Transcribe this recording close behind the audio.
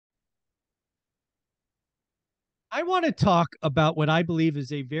I want to talk about what I believe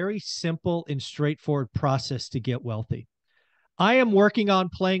is a very simple and straightforward process to get wealthy. I am working on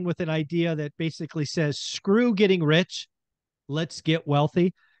playing with an idea that basically says, screw getting rich, let's get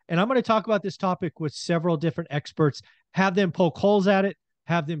wealthy. And I'm going to talk about this topic with several different experts, have them poke holes at it,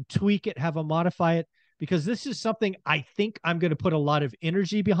 have them tweak it, have them modify it, because this is something I think I'm going to put a lot of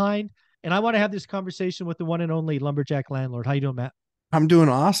energy behind. And I want to have this conversation with the one and only lumberjack landlord. How you doing, Matt? I'm doing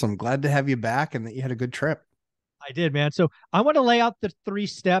awesome. Glad to have you back and that you had a good trip. I did, man. So I want to lay out the three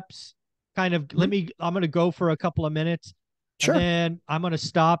steps. Kind of Mhm. I'm going to go for a couple of minutes and Sure. then I'm going to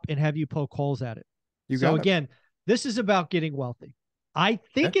stop and have you poke holes at it. You So got it. again, this is about getting wealthy. I Okay.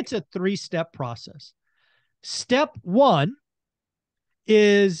 think it's a three-step process. Step one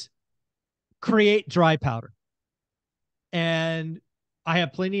is create dry powder. And I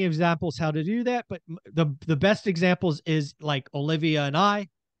have plenty of examples how to do that, but the best examples is like Olivia and I,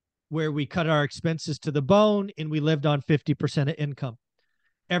 where we cut our expenses to the bone and we lived on 50% of income.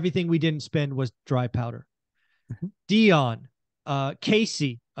 Everything we didn't spend was dry powder. Mhm. Dion,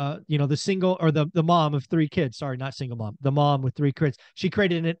 Casey, the single or the mom of three kids. Sorry, not single mom, the mom with three kids. She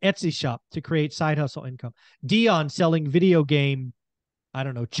created an Etsy shop to create side hustle income. Dion selling video game, I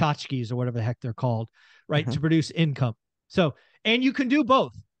don't know, tchotchkes or whatever the heck they're called, right, to Mhm. produce income. So, and you can do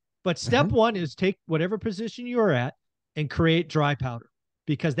both. But step Mhm. one is take whatever position you're at and create dry powder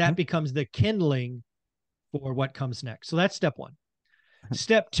because that Mhm. becomes the kindling for what comes next. So that's step one. Mhm.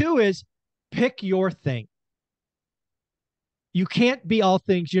 Step two is pick your thing. You can't be all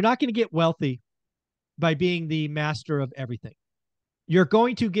things. You're not going to get wealthy by being the master of everything. You're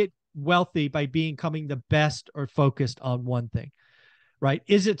going to get wealthy by becoming the best or focused on one thing, right?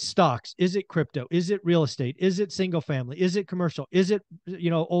 Is it stocks? Is it crypto? Is it real estate? Is it single family? Is it commercial? Is it,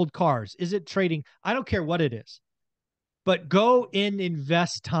 old cars? Is it trading? I don't care what it is, but go and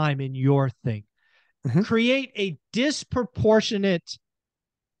invest time in your thing. Mhm. Create a disproportionate,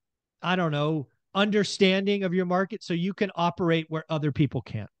 I don't know, understanding of your market so you can operate where other people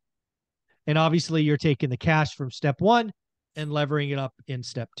can't. And obviously, you're taking the cash from step one and levering it up in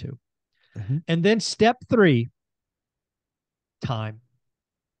step two. Mhm. And then step three, time.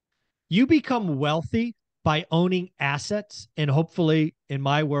 You become wealthy by owning assets and hopefully, in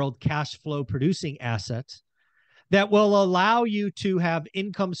my world, cash flow producing assets that will allow you to have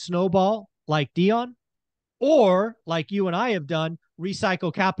income snowball like Dion, or like you and I have done,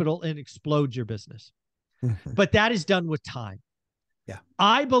 recycle capital and explode your business. Mhm. But that is done with time. Yeah.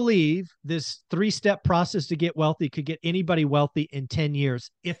 I believe this three-step process to get wealthy could get anybody wealthy in 10 years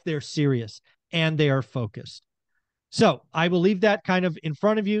if they're serious and they are focused. So I will leave that kind of in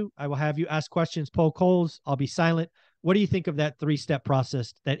front of you. I will have you ask questions, poke holes. I'll be silent. What do you think of that three-step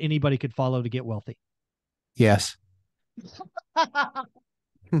process that anybody could follow to get wealthy? Yes.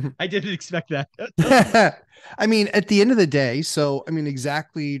 I didn't expect that. I mean, at the end of the day, so I mean,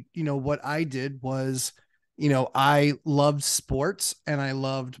 exactly, what I did was, I loved sports and I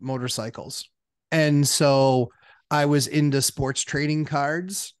loved motorcycles. And so I was into sports trading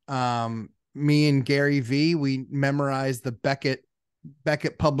cards. Me and Gary V, we memorized the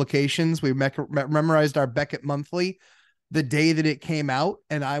Beckett publications. We memorized our Beckett monthly the day that it came out.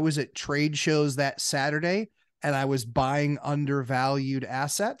 And I was at trade shows that Saturday and I was buying undervalued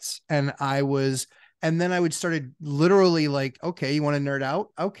assets. And then I would started literally like, okay, you want to nerd out?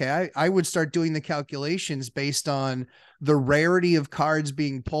 Okay. I would start doing the calculations based on the rarity of cards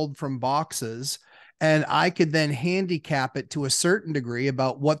being pulled from boxes. And I could then handicap it to a certain degree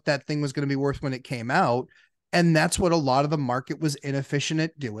about what that thing was going to be worth when it came out. And that's what a lot of the market was inefficient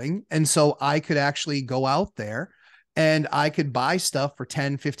at doing. And so I could actually go out there and I could buy stuff for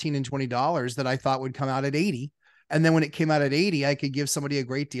 10, 15, and $20 that I thought would come out at 80. And then when it came out at 80, I could give somebody a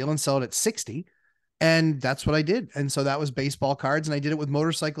great deal and sell it at 60. And that's what I did. And so that was baseball cards. And I did it with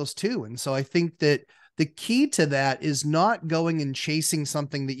motorcycles too. And so I think that the key to that is not going and chasing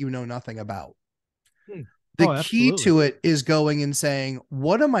something that you know nothing about. Hmm. The Oh, key absolutely. to it is going and saying,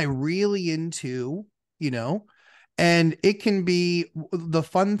 what am I really into? You know, and it can be the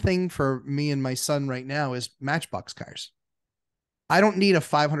fun thing for me and my son right now is Matchbox cars. I don't need a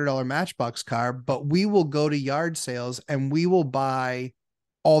 $500 Matchbox car, but we will go to yard sales and we will buy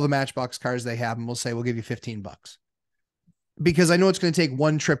all the Matchbox cars they have and we'll say, we'll give you 15 bucks because I know it's going to take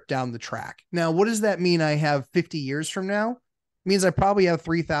one trip down the track. Now, what does that mean? I have 50 years from now? It means I probably have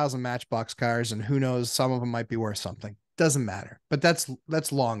 3,000 Matchbox cars and who knows, some of them might be worth something. Doesn't matter, but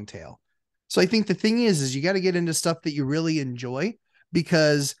that's long tail. So I think the thing is you got to get into stuff that you really enjoy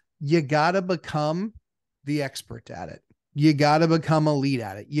because you got to become the expert at it. You got to become elite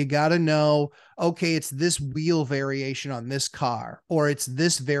at it. You got to know, okay, it's this wheel variation on this car, or it's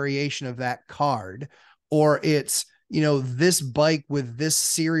this variation of that card, or it's, this bike with this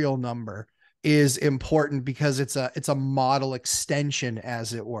serial number is important because it's a model extension,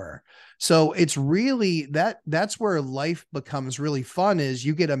 as it were. So it's really that's where life becomes really fun, is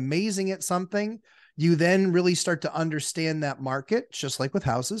you get amazing at something. You then really start to understand that market, just like with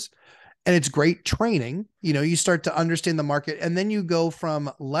houses. And it's great training. You start to understand the market, and then you go from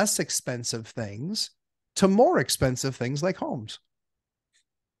less expensive things to more expensive things like homes.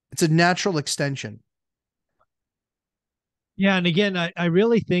 It's a natural extension. Yeah. And again, I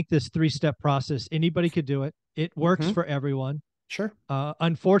really think this 3-step process, anybody could do it. It works Mm-hmm. for everyone. Sure.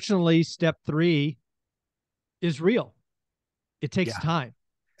 Unfortunately, step 3 is real. It takes Yeah. time.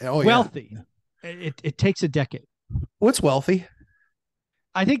 Oh yeah. Wealthy. It takes a decade. What's wealthy?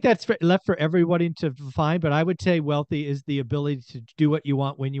 I think that's left for everybody to find, but I would say wealthy is the ability to do what you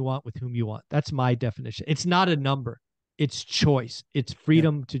want, when you want, with whom you want. That's my definition. It's not a number. It's choice. It's Yep.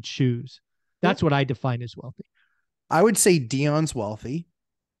 freedom to choose. That's Yep. what I define as wealthy. I would say Dion's wealthy,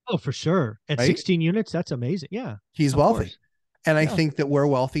 Oh, for sure. At right? 16 units, that's amazing. Yeah, He's of wealthy. course. And I Yeah. think that we're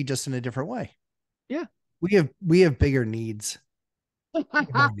wealthy just in a different way. Yeah. We have bigger needs,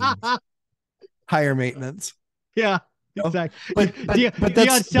 higher maintenance. Yeah, You know? exactly. But Dion's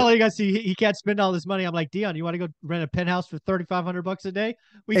that's telling us he can't spend all this money. I'm like, Dion, you want to go rent a penthouse for $3,500 a day?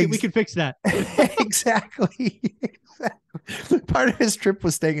 We can fix that. exactly. Exactly. Part of his trip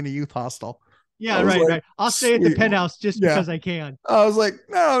was staying in a youth hostel. I Yeah, was right, like, right. I'll stay at the sweet. penthouse just Yeah. because I can. I was like,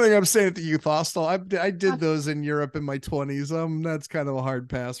 no, I don't think I'm staying at the youth hostel. I did those in Europe in my 20s. That's kind of a hard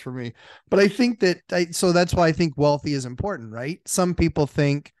pass for me. But I think so that's why I think wealthy is important, right? Some people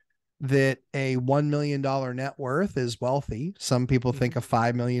think that a $1 million net worth is wealthy. Some people think a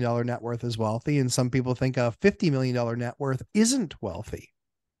 $5 million net worth is wealthy. And some people think a $50 million net worth isn't wealthy.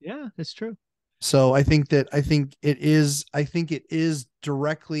 Yeah, that's true. So I think it is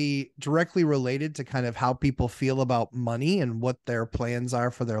directly related to kind of how people feel about money and what their plans are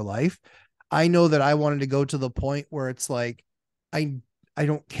for their life. I know that I wanted to go to the point where it's like, I I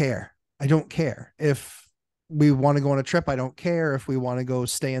don't care. I don't care if we want to go on a trip. I don't care if we want to go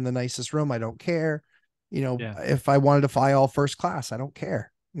stay in the nicest room. I don't care. Yeah, If I wanted to fly all first class, I don't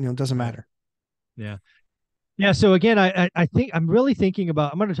care. It doesn't right. matter. Yeah. Yeah. So again, I think I'm really thinking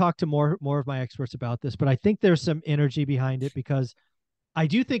about. I'm going to talk to more of my experts about this, but I think there's some energy behind it because I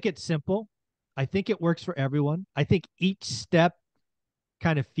do think it's simple. I think it works for everyone. I think each step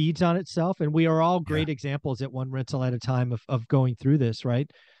kind of feeds on itself, and we are all Yeah. great examples at one rental at a time of going through this, right?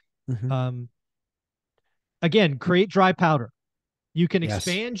 Mm-hmm. Um, Again, create dry powder. You can Yes.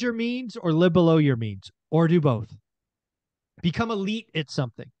 expand your means or live below your means, or do both. Become elite at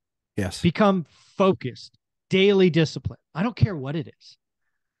something. Yes. Become focused. Daily discipline. I don't care what it is.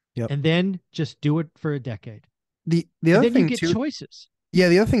 Yep. And then just do it for a decade. The And other then you thing get too, choices. yeah,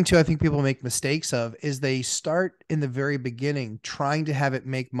 the other thing too, I think people make mistakes of is they start in the very beginning trying to have it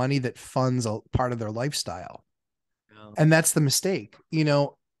make money that funds a part of their lifestyle. No. And that's the mistake.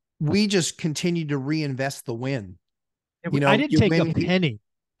 We just continue to reinvest the win. I didn't You take win,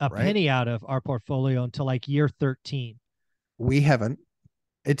 a right? penny out of our portfolio until like year 13. We haven't.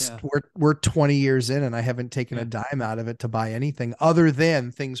 It's Yeah. we're 20 years in and I haven't taken a Yeah. dime out of it to buy anything other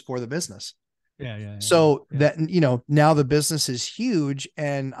than things for the business. Yeah. Yeah. Yeah. So Yeah. that, now the business is huge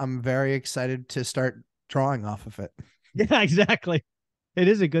and I'm very excited to start drawing off of it. Yeah, exactly. It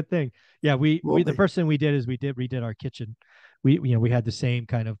is a good thing. Yeah, we Will the be. first thing we did is we redid our kitchen. We had the same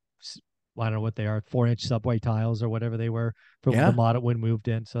kind of, I don't know what they are, 4-inch subway tiles or whatever they were from the Yeah, model when we moved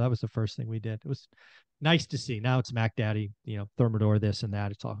in. So that was the first thing we did. It was nice to see. Now it's Mac Daddy, Thermador, this and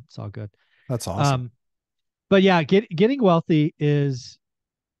that. It's all good. that's awesome. Um, but yeah, getting wealthy it's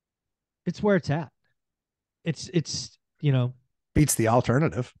where it's at. It's. Beats the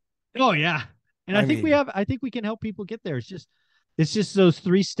alternative. Oh yeah. And I mean, I think we can help people get there. It's just those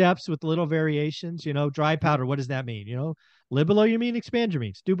 3 steps with little variations, dry powder. What does that mean? Live below your mean, expand your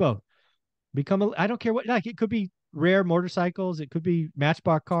means, do both. I don't care what, like, it could be rare motorcycles. It could be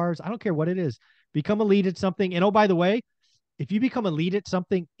matchbox cars. I don't care what it is. Become a lead at something. And oh, by the way, if you become a lead at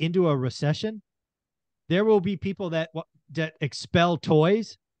something into a recession, there will be people that expel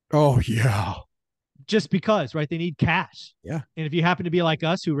toys oh yeah. just because, right? They need cash. Yeah. And if you happen to be like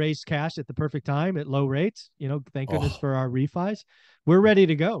us who raised cash at the perfect time at low rates, thank goodness Oh, for our refis, we're ready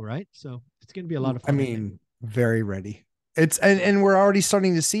to go, right? So it's going to be a lot of I fun, I think. mean, very ready. It's and we're already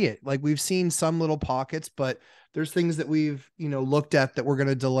starting to see it. Like we've seen some little pockets, but there's things that we've, looked at that we're going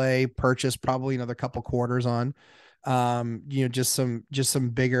to delay purchase probably another couple quarters on. Just some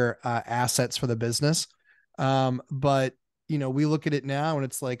bigger assets for the business. But we look at it now and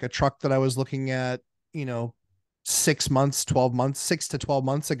it's like a truck that I was looking at, you know, 6 months, 12 months, 6 to 12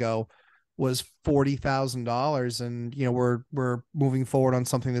 months ago was $40,000, and we're moving forward on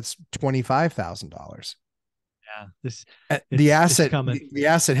something that's $25,000. Yeah, this The it's asset coming. the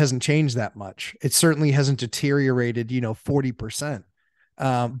asset hasn't changed that much. It certainly hasn't deteriorated 40%.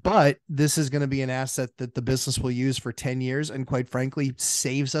 But this is going to be an asset that the business will use for 10 years, and quite frankly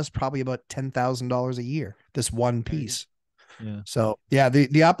saves us probably about $10,000 a year, this one piece. Yeah. So yeah,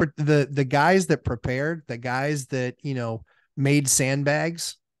 the guys that prepared, the guys that made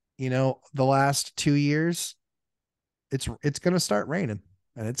sandbags, the last 2 years, it's going to start raining,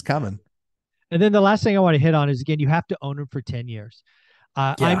 and it's coming. And then the last thing I want to hit on is, again, you have to own them for 10 years.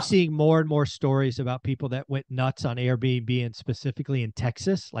 I'm Yeah, seeing more and more stories about people that went nuts on Airbnb, and specifically in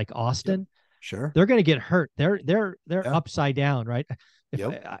Texas, like yep, Austin. sure, They're going to get hurt. They're yeah, upside down, right? If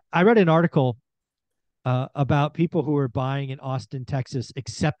yep, I read an article about people who are buying in Austin, Texas,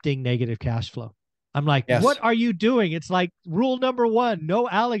 accepting negative cash flow. I'm like, what yes, are you doing? It's like rule number one: no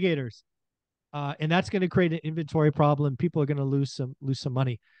alligators, and that's going to create an inventory problem. People are going to lose some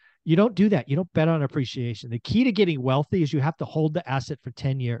money. You don't do that. You don't bet on appreciation. The key to getting wealthy is you have to hold the asset for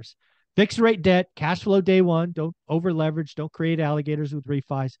 10 years. Fixed rate debt, cash flow day one. Don't over leverage. Don't create alligators with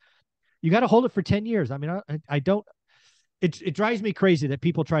refis. You got to hold it for 10 years. I mean, I don't, it drives me crazy that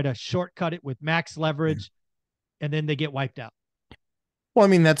people try to shortcut it with max yeah. leverage and then they get wiped out. Well, I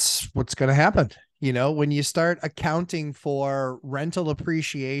mean, that's what's going to happen. When you start accounting for rental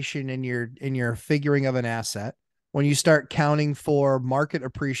appreciation in your figuring of an asset, when you start counting for market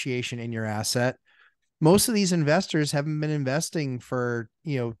appreciation in your asset, most of these investors haven't been investing for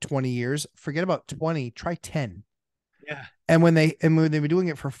 20 years. Forget about 20, try 10. Yeah. And when they've been doing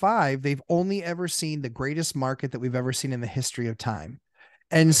it for 5, they've only ever seen the greatest market that we've ever seen in the history of time.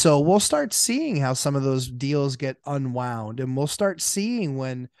 And Right. so we'll start seeing how some of those deals get unwound, and we'll start seeing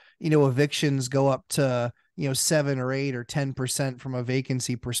when, evictions go up to, 7 or 8 or 10% from a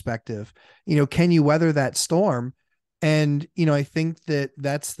vacancy perspective. Can you weather that storm? And, I think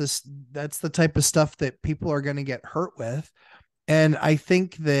that's the type of stuff that people are going to get hurt with. And um, I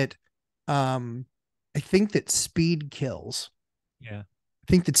think that speed kills. Yeah. I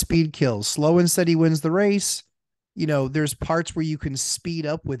think that speed kills. Slow and steady wins the race. There's parts where you can speed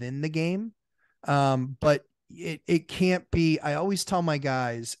up within the game. But it can't be. I always tell my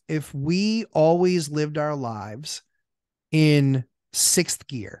guys, if we always lived our lives in sixth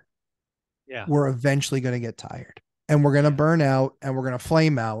gear, Yeah. we're eventually going to get tired, and we're going to Yeah. burn out, and we're going to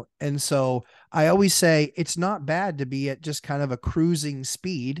flame out. And so I always say it's not bad to be at just kind of a cruising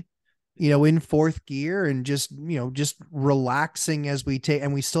speed, in fourth gear, and just relaxing as we take,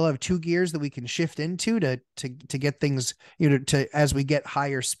 and we still have 2 gears that we can shift into to get things, to as we get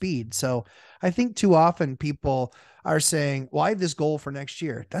higher speed. So I think too often people are saying, well, I have this goal for next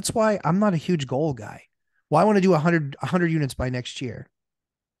year. That's why I'm not a huge goal guy. Well, I want to do 100 units by next year.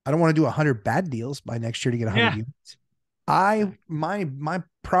 I don't want to do 100 bad deals by next year to get 100 Yeah. units. My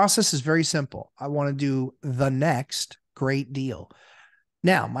process is very simple. I want to do the next great deal.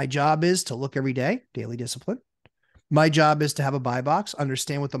 Now, my job is to look every day, daily discipline. My job is to have a buy box,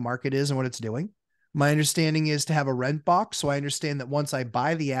 understand what the market is and what it's doing. My understanding is to have a rent box, so I understand that once I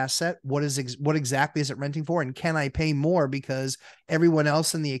buy the asset, what exactly is it renting for, and can I pay more because everyone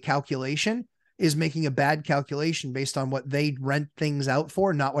else in the calculation is making a bad calculation based on what they rent things out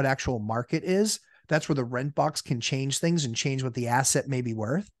for, not what actual market is. That's where the rent box can change things and change what the asset may be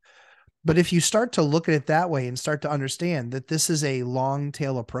worth. But if you start to look at it that way and start to understand that this is a long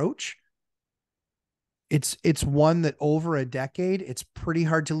tail approach, it's one that over a decade, it's pretty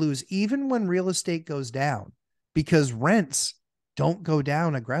hard to lose, even when real estate goes down, because rents don't go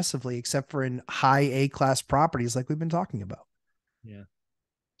down aggressively except for in high A-class properties like we've been talking about. Yeah.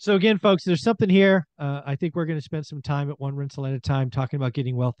 So again, folks, there's something here. I think we're going to spend some time at one rental at a time talking about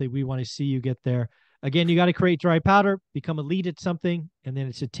getting wealthy. We want to see you get there. Again, you got to create dry powder, become a lead at something, and then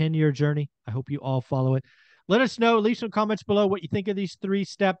it's a 10-year journey. I hope you all follow it. Let us know. Leave some comments below what you think of these 3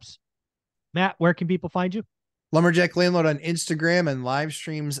 steps. Matt, where can people find you? Lumberjack Landlord on Instagram, and live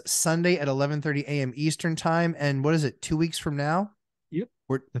streams Sunday at 11:30 a.m. Eastern time. And what is it? 2 weeks from now, Yep.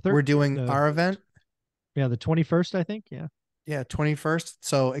 we're The third, we're doing our event. yeah, the 21st, I think. Yeah. Yeah, 21st.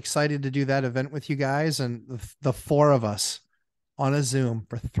 So excited to do that event with you guys, and the 4 of us on a Zoom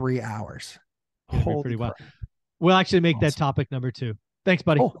for 3 hours. It's going to be Holy pretty wild. crap. We'll actually make that Awesome. topic number 2. Thanks,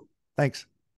 buddy. Oh, thanks.